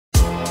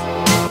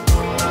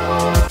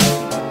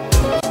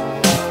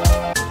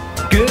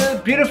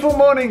Beautiful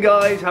morning,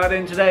 guys. How are you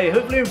doing today?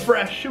 Hopefully you're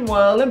fresh and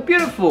well and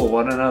beautiful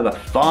on another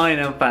fine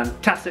and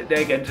fantastic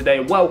day again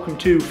today. Welcome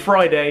to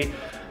Friday.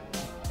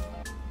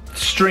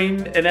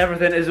 Stream and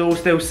everything is all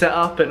still set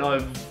up and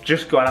I've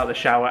just got out of the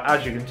shower.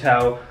 As you can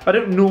tell, I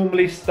don't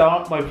normally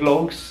start my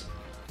vlogs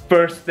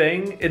first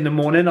thing in the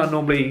morning. I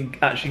normally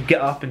actually get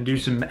up and do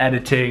some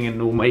editing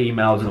and all my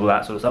emails and all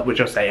that sort of stuff,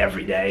 which I say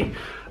every day.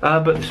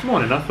 But this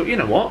morning I thought, you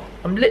know what?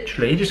 I'm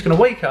literally just gonna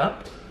wake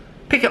up,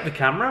 pick up the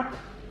camera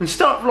and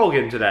start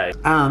vlogging today.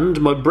 And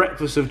my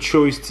breakfast of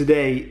choice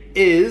today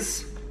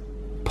is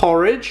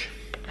porridge,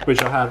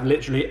 which I have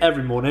literally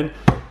every morning.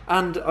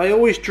 And I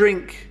always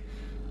drink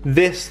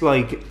this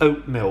like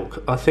oat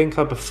milk. I think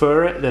I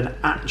prefer it than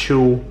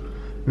actual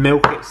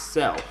milk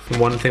itself. And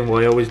one thing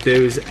what I always do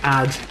is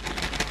add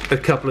a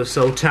couple of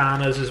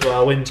sultanas as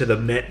well into the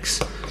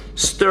mix,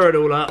 stir it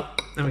all up,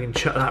 and we can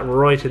chuck that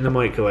right in the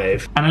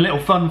microwave. And a little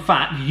fun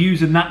fact,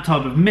 using that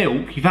type of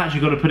milk, you've actually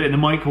got to put it in the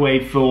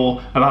microwave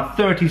for about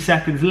 30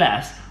 seconds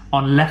less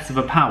on less of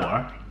a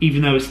power,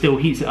 even though it still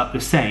heats it up the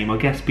same, I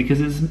guess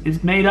because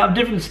it's made out of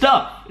different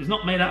stuff. It's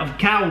not made out of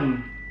cow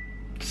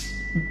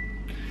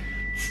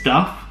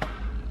stuff.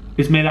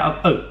 It's made out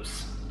of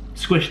oats,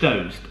 squished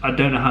oats. I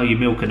don't know how you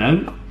milk an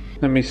oat.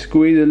 Let me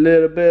squeeze a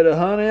little bit of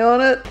honey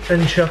on it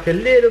and chuck a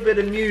little bit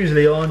of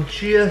muesli on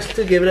just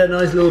to give it a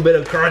nice little bit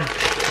of crunch.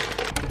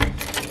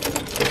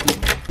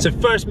 So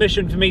first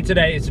mission for me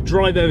today is to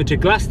drive over to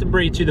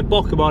Glastonbury to the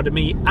Bokabar to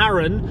meet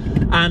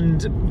Aaron,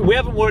 and we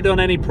haven't worked on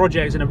any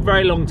projects in a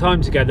very long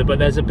time together, but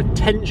there's a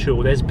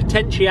potential, there's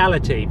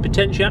potentially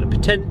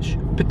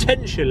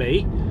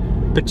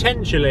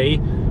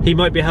he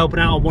might be helping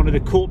out on one of the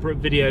corporate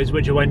videos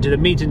which I went to the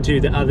meeting to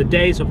the other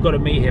day, so I've got to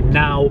meet him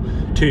now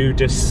to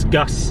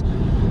discuss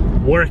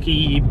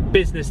worky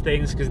business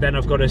things, because then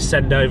I've got to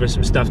send over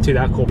some stuff to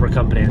that corporate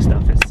company and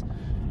stuff. It's a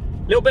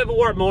little bit of a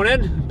work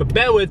morning, but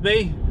bear with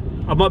me.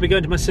 I might be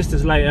going to my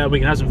sister's later, we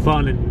can have some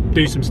fun and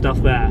do some stuff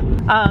there.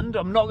 And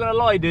I'm not gonna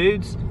lie,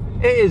 dudes,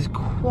 it is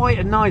quite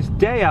a nice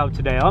day out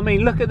today. I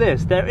mean, look at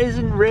this, there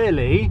isn't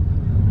really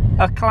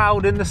a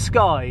cloud in the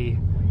sky.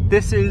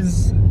 This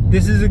is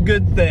a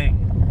good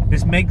thing.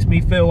 This makes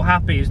me feel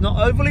happy. It's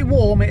not overly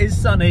warm, it is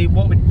sunny.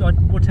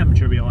 What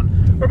temperature are we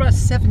on? We're about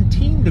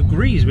 17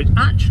 degrees, which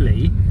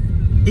actually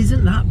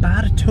isn't that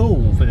bad at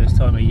all for this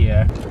time of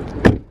year.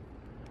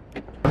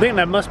 I think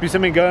there must be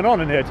something going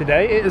on in here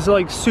today. It is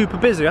like super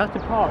busy. I have to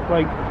park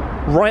like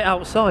right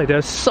outside.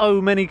 There's so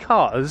many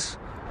cars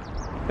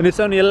and it's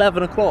only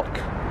 11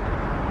 o'clock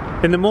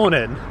in the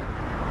morning.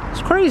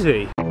 It's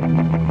crazy.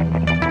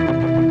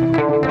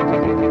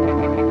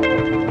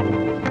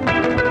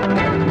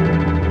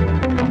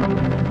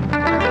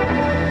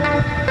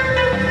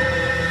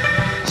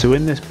 So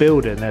in this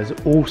building there's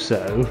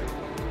also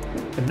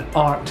an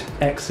art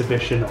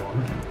exhibition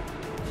on.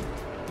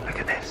 Look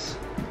at this.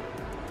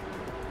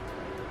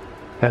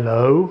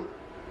 Hello?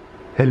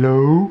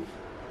 Hello?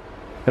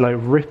 It like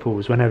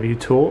ripples whenever you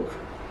talk.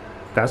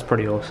 That's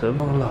pretty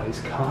awesome. Oh, it's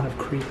kind of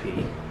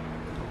creepy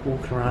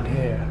walking around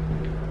here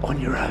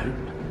on your own.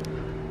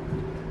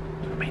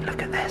 I mean,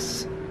 look at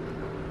this.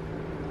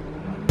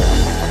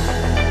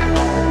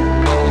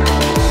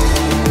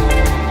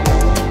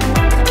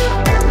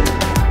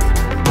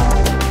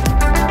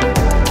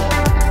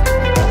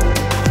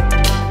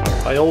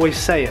 I always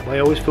say it, but I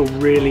always feel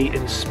really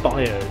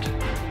inspired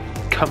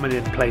coming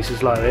in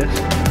places like this.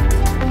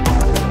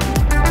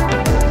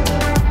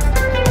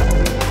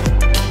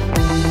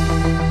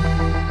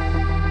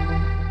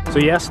 So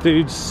yes,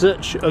 dude,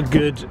 such a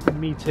good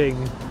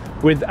meeting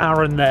with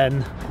Aaron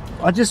then.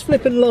 I just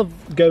flipping love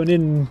going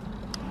in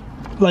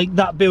like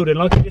that building.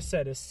 Like I just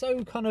said, it's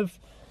so kind of,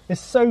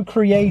 it's so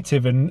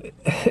creative and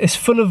it's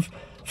full of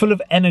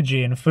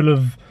energy and full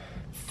of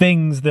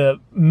things that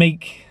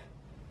make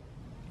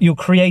your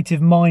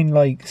creative mind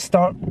like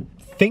start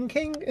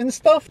thinking and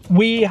stuff.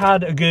 We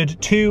had a good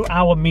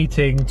 2-hour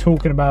meeting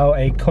talking about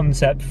a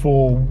concept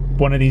for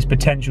one of these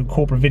potential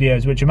corporate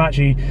videos, which I'm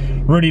actually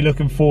really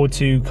looking forward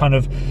to kind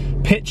of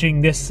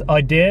pitching this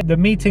idea. The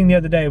meeting the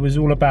other day was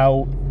all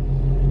about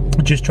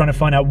just trying to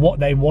find out what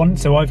they want,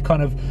 so I've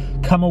kind of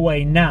come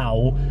away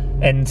now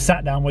and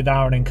sat down with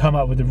Aaron and come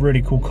up with a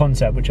really cool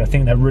concept which I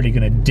think they're really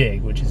going to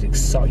dig, which is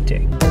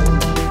exciting.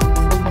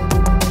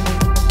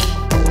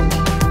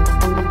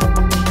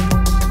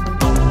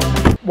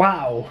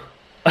 Wow,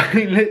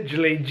 I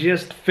literally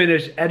just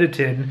finished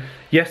editing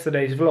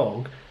yesterday's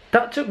vlog.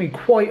 That took me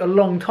quite a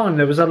long time.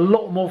 There was a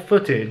lot more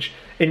footage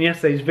in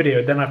yesterday's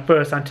video than I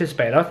first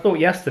anticipated. I thought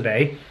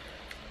yesterday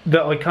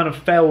that I kind of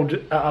failed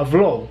at a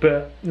vlog,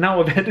 but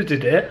now I've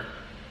edited it,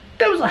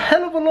 there was a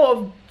hell of a lot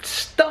of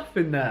stuff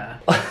in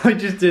there. I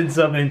just did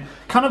something,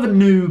 kind of a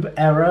noob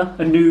error,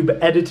 a noob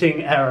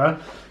editing error.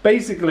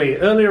 Basically,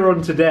 earlier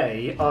on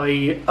today,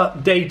 I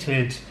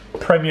updated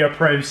Premiere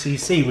Pro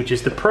CC, which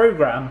is the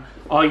program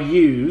I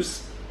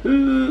use,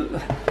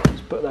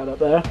 let's put that up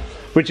there,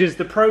 which is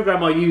the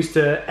program I use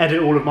to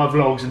edit all of my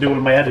vlogs and do all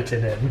of my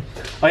editing in.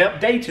 I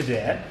updated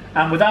it,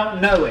 and without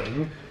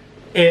knowing,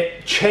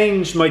 it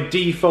changed my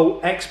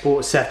default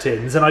export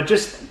settings, and I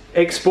just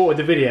exported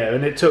the video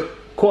and it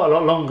took quite a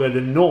lot longer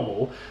than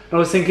normal. And I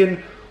was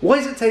thinking, why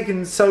is it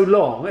taking so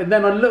long? And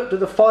then I looked at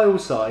the file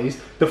size.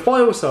 The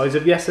file size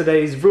of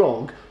yesterday's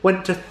vlog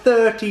went to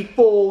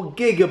 34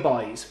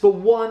 gigabytes for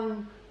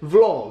one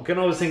vlog. And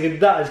I was thinking,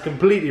 that is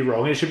completely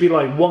wrong. It should be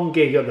like 1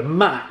 gig at the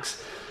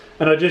max.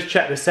 And I just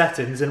checked the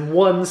settings, and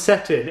one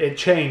setting it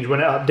changed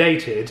when it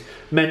updated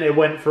meant it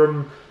went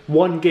from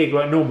 1 gig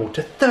like normal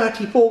to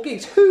 34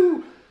 gigs.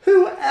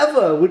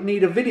 Whoever would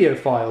need a video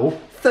file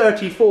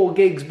 34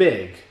 gigs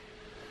big?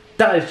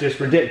 That is just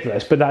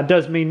ridiculous. But that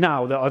does mean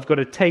now that I've got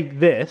to take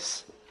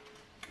this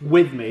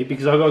with me,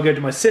 because I've got to go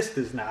to my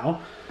sister's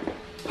now,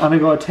 and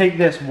I've got to take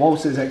this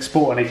whilst it's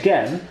exporting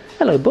again.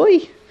 Hello,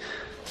 boy.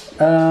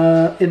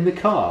 In the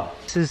car.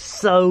 This is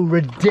so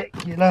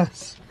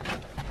ridiculous.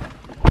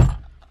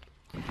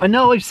 I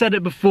know I've said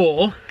it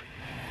before.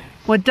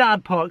 My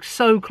dad parks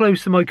so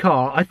close to my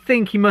car. I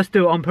think he must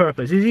do it on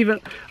purpose.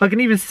 I can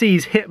even see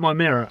he's hit my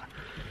mirror.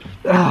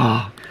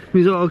 Ah,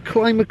 he's got to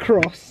climb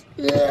across.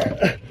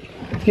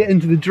 Get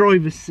into the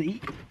driver's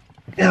seat.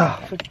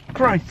 Oh, for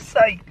Christ's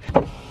sake.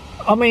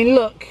 I mean,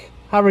 look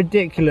how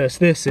ridiculous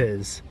this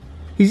is.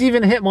 He's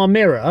even hit my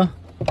mirror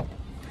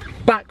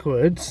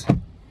backwards.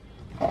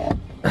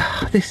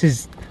 This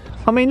is,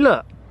 I mean,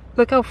 look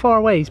how far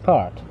away he's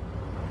parked.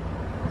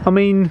 I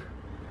mean,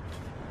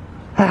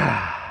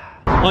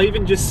 I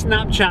even just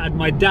Snapchatted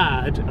my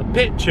dad a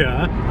picture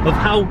of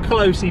how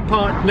close he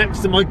parked next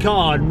to my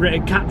car and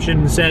written a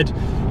caption and said,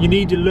 "You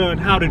need to learn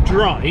how to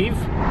drive."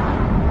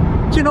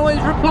 Do you know what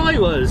his reply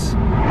was?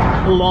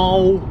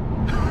 LOL.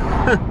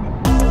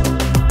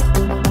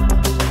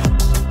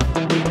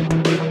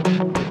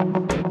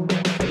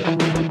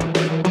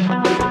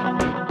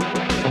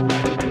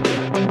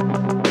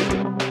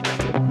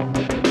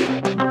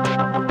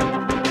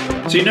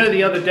 So you know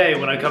the other day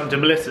when I come to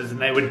Melissa's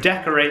and they were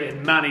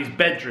decorating Manny's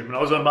bedroom, and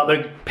I was on about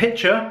the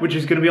picture which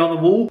is going to be on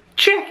the wall?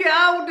 Check it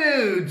out,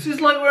 dudes!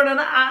 It's like we're in an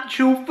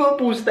actual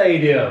football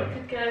stadium.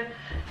 Okay.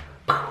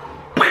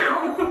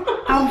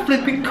 How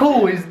flipping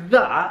cool is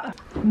that?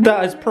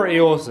 That is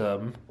pretty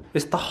awesome.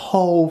 It's the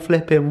whole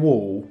flipping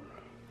wall.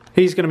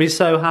 He's going to be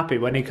so happy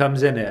when he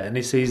comes in here and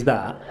he sees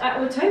that.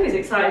 Well, Toby's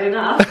excited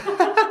enough.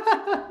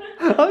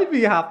 I'd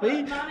be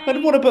happy.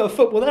 I'd want to put a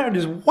football there and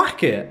just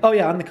whack it. Oh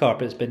yeah, and the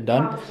carpet's been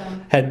done.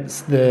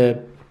 Hence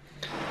the...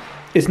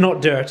 It's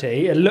not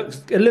dirty. It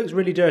looks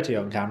really dirty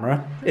on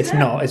camera. It's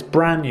not. It's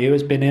brand new.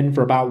 It's been in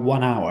for about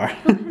 1 hour.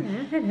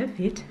 Hello,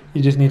 Pete.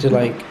 You just need to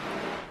like...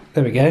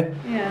 There we go.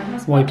 Yeah,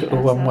 that's wipe it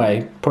all one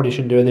way. Probably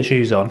shouldn't do it with the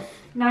shoes on.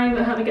 Now you're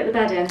going to help me get the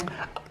bed in.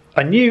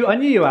 I knew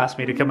you asked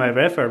me to come over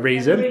here for a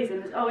reason. There's a reason.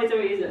 There's always a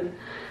reason.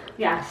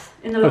 Yes.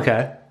 In the loft.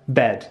 Okay.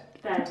 Bed.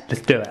 Bed.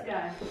 Let's do it.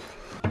 Go.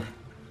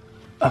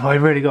 Have I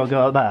really got to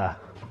go up there?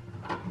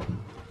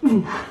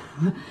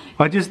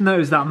 I just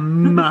noticed that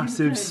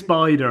massive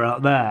spider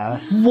out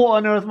there. What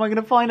on earth am I going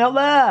to find out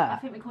there? I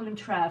think we call him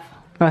Trev.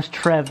 That's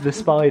Trev the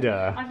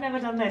spider. I've never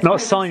done this.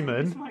 Not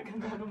Simon. This might come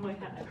down on my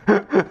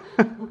head.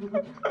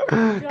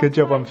 Good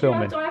job on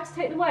filming. Do I have to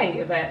take the weight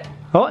of it?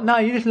 Oh, no,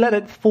 you just let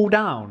it fall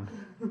down.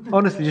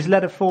 Honestly, just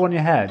let it fall on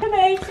your head. Come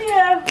here, to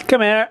you.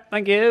 Come here,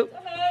 thank you.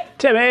 Come here.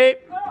 Timmy.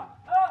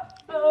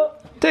 Oh.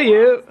 To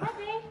you.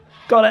 Happy?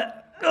 Got it.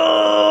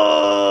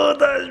 Oh,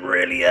 that is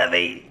really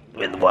heavy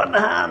with one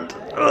hand.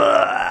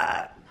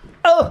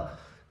 Oh,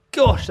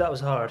 gosh, that was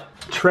hard.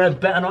 Trev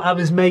better not have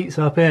his mates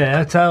up here,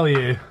 I tell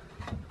you.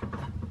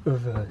 Oh,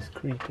 that's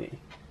creepy.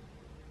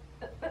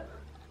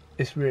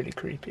 It's really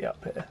creepy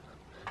up here.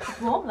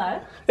 It's warm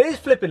though. It is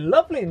flipping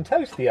lovely and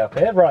toasty up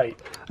here. Right,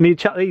 I need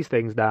to chuck these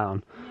things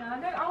down.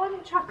 Yeah, I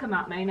wouldn't chuck them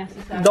at me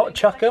necessarily. Not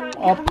chuck them,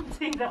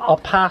 I'll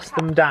pass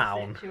them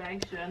down.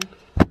 Situation.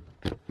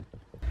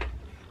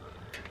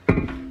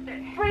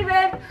 Breathe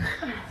in.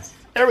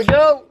 There we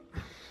go.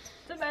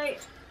 To me.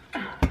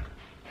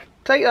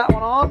 Take that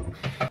one on.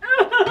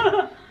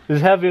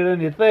 It's heavier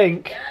than you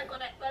think. Yeah,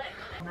 got it.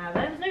 Now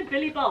there's no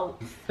Billy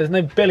Bolts. There's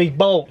no Billy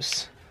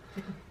Bolts.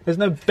 There's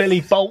no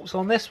Billy Bolts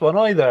on this one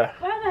either.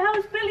 Where the hell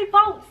is Billy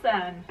Bolts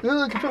then?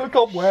 Look at the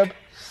cobweb.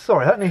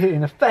 Sorry, that nearly hit you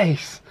in the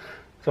face.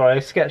 Sorry, I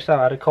sketched out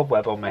I had a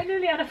cobweb on I me.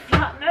 nearly had a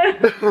flat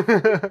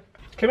nose.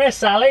 Come here,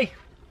 Sally.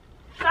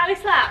 Sally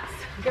slaps.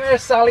 Come here,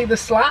 Sally the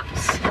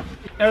slaps.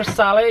 There's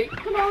Sally.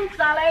 Come on,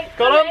 Sally.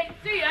 Got him.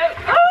 See you.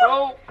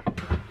 Oh.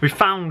 We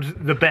found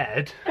the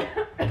bed,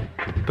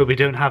 but we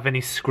don't have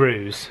any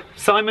screws.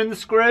 Simon the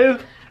screw.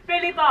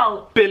 Billy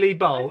Bolt. Billy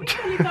Bolt.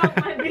 Billy Bolt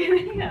might be in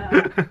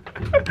here.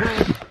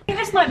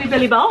 This might be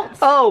Billy Bolts.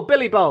 Oh,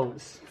 Billy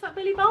Bolts. Is that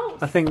Billy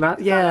Bolts? I think that,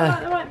 yeah. Is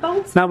that the right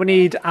bolts? Now we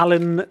need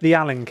the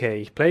Allen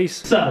key, please.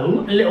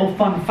 So, a little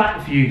fun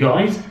fact for you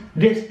guys.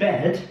 This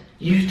bed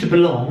used to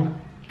belong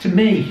to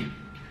me.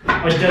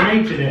 I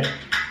donated it.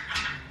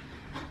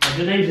 I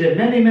donated it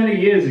many, many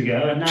years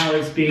ago, and now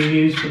it's being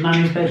used for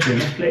Manny's bedroom.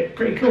 That's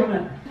pretty cool,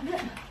 isn't it?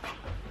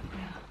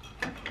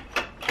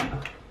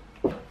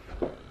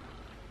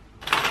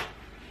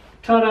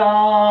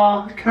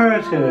 Ta-da!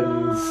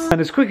 Curtains! And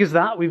as quick as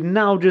that, we've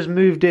now just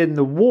moved in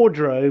the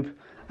wardrobe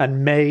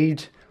and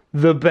made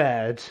the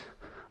bed.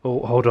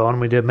 Oh, hold on,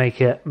 we did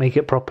make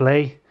it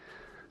properly.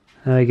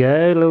 There we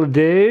go, little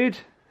dude.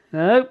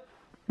 Nope,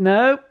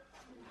 nope.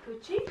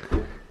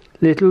 Poochie.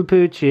 Little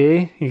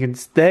Poochie. You can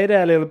stay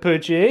there, little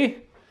Poochie.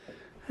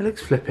 It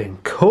looks flipping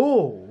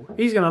cool.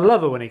 He's going to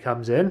love it when he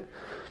comes in.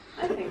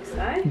 I think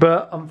so.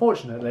 But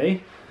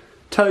unfortunately,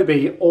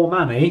 Toby or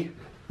Manny,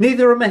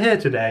 neither of them are here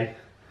today.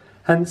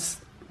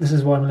 Hence, this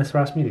is why Melissa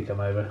asked me to come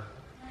over.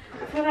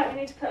 I feel like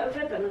we need to put a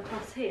ribbon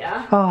across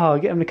here. Oh,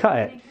 get him to cut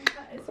it. He can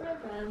cut his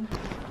ribbon.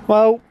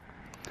 Well,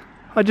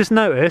 I just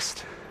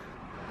noticed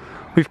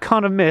we've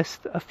kind of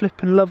missed a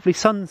flipping lovely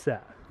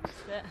sunset.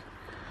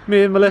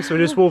 Me and Melissa were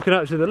just walking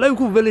up to the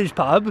local village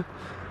pub, and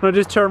I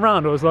just turned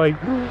around. I was like,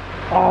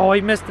 oh,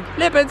 I missed the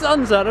flipping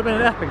sunset. I've been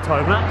an epic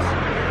time lapse.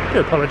 I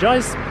do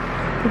apologise.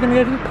 We're going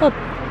to go to the pub.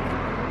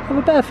 Have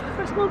a bev.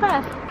 For a small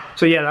bev.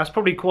 So yeah, that's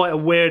probably quite a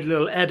weird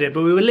little edit,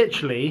 but we were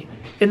literally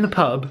in the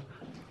pub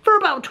for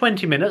about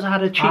 20 minutes. I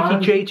had a cheeky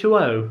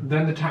J2O.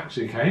 Then the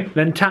taxi came.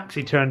 Then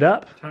taxi turned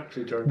up.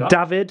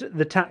 David,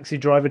 the taxi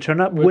driver,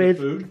 turned up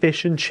with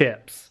fish and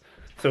chips.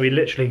 So we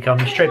literally come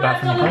straight back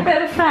from the a pub.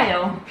 bit of a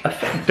fail.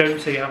 Don't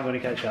say you haven't got any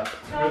ketchup.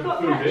 No, I've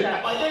got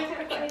ketchup. I don't think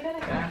I've got any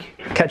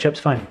vinegar. Ketchup's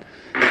fine.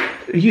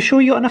 Are you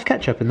sure you got enough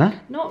ketchup in there?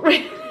 Not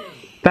really.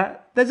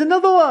 There's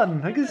another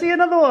one. I can see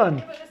another one.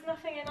 But there's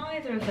nothing in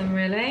either of them,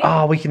 really.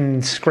 Oh, we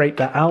can scrape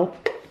that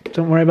out.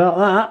 Don't worry about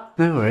that.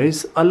 No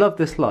worries. I love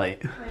this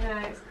light. I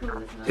know, it's cool,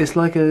 isn't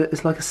it?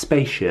 It's like a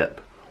spaceship.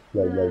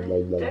 Don't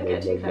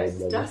get too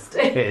close, it's dusty.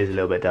 It is a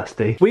little bit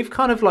dusty. We've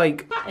kind of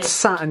like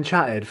sat and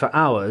chatted for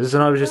hours,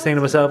 and I was just thinking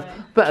to myself,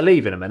 better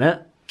leave in a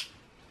minute.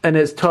 And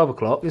it's 12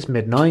 o'clock, it's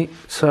midnight,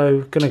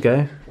 so gonna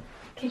go.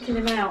 Kicking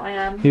him out, I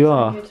am. You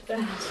are? Go to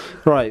bed.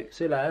 Right,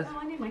 see you later. Oh,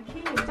 I need my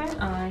keys,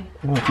 don't I?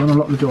 Oh, if you want to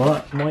lock the door,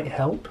 that might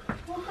help.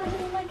 What have I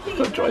need my keys? I've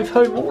got to drive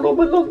home all on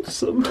my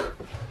lonesome.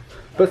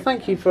 But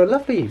thank you for a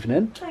lovely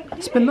evening. Thank you.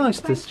 It's been nice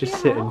to Thanks just for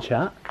sit your and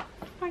help. chat.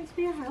 Thanks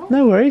for your help.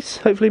 No worries.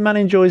 Hopefully Man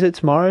enjoys it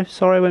tomorrow.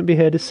 Sorry I won't be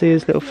here to see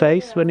his little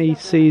face when he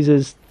sees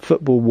his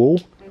football wall.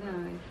 I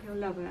know, he'll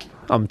love it.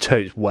 I'm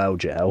totes well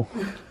gel.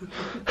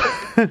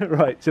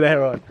 Right, so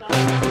there on.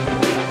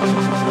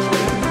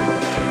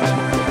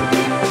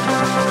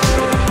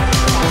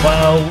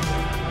 Well,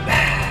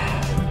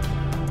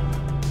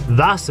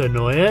 that's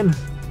annoying.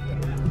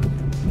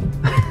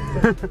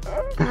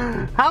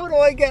 How do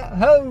I get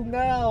home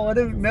now? I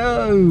don't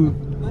know.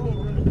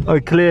 I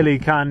clearly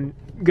can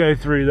go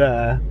through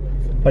there.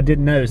 I did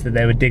notice that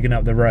they were digging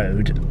up the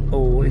road.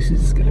 Oh, this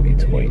is going to be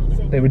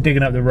tight. They were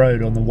digging up the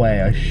road on the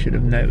way. I should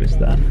have noticed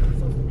that.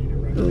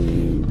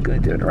 Oh,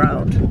 going to turn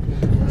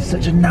around.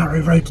 Such a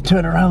narrow road to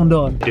turn around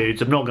on.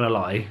 Dudes, I'm not going to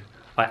lie.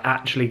 I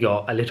actually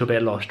got a little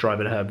bit lost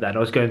driving home then. I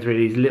was going through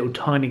these little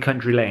tiny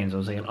country lanes. I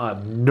was thinking, I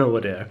have no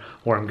idea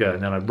where I'm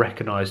going. Then I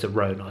recognised the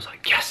road and I was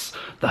like, yes,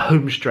 the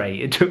home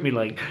straight. It took me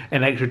like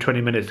an extra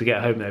 20 minutes to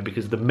get home there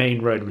because the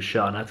main road was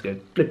shut and I had to go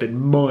flipping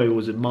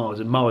miles and miles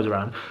and miles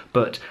around.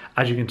 But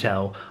as you can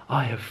tell,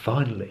 I have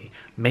finally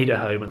made it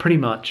home. And pretty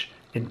much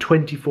in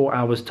 24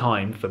 hours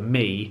time for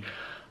me,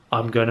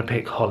 I'm going to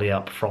pick Holly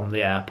up from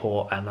the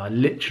airport, and I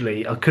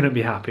couldn't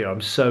be happier. I'm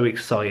so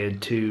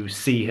excited to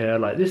see her.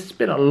 Like, this has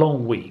been a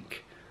long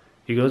week.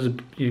 You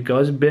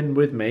guys have been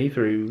with me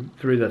through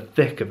the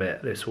thick of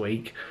it this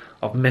week.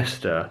 I've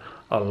missed her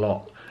a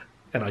lot,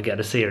 and I get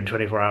to see her in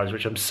 24 hours,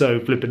 which I'm so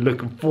flipping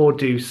looking forward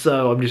to.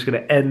 So I'm just going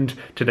to end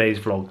today's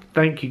vlog.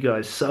 Thank you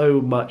guys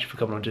so much for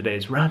coming on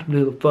today's random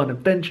little fun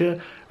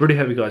adventure. Really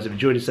hope you guys have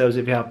enjoyed yourselves.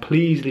 If you have,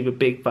 please leave a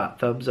big fat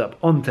thumbs up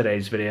on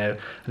today's video.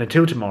 And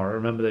until tomorrow,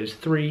 remember those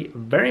 3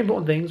 very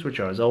important things, which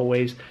are, as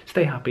always,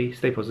 stay happy,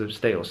 stay positive,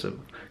 stay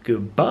awesome.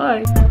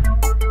 Goodbye.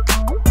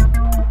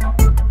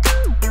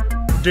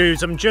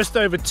 Dudes, I'm just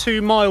over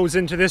 2 miles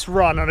into this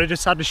run, and I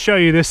just had to show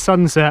you this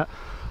sunset.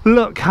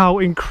 Look how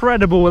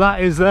incredible that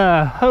is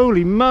there.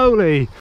 Holy moly.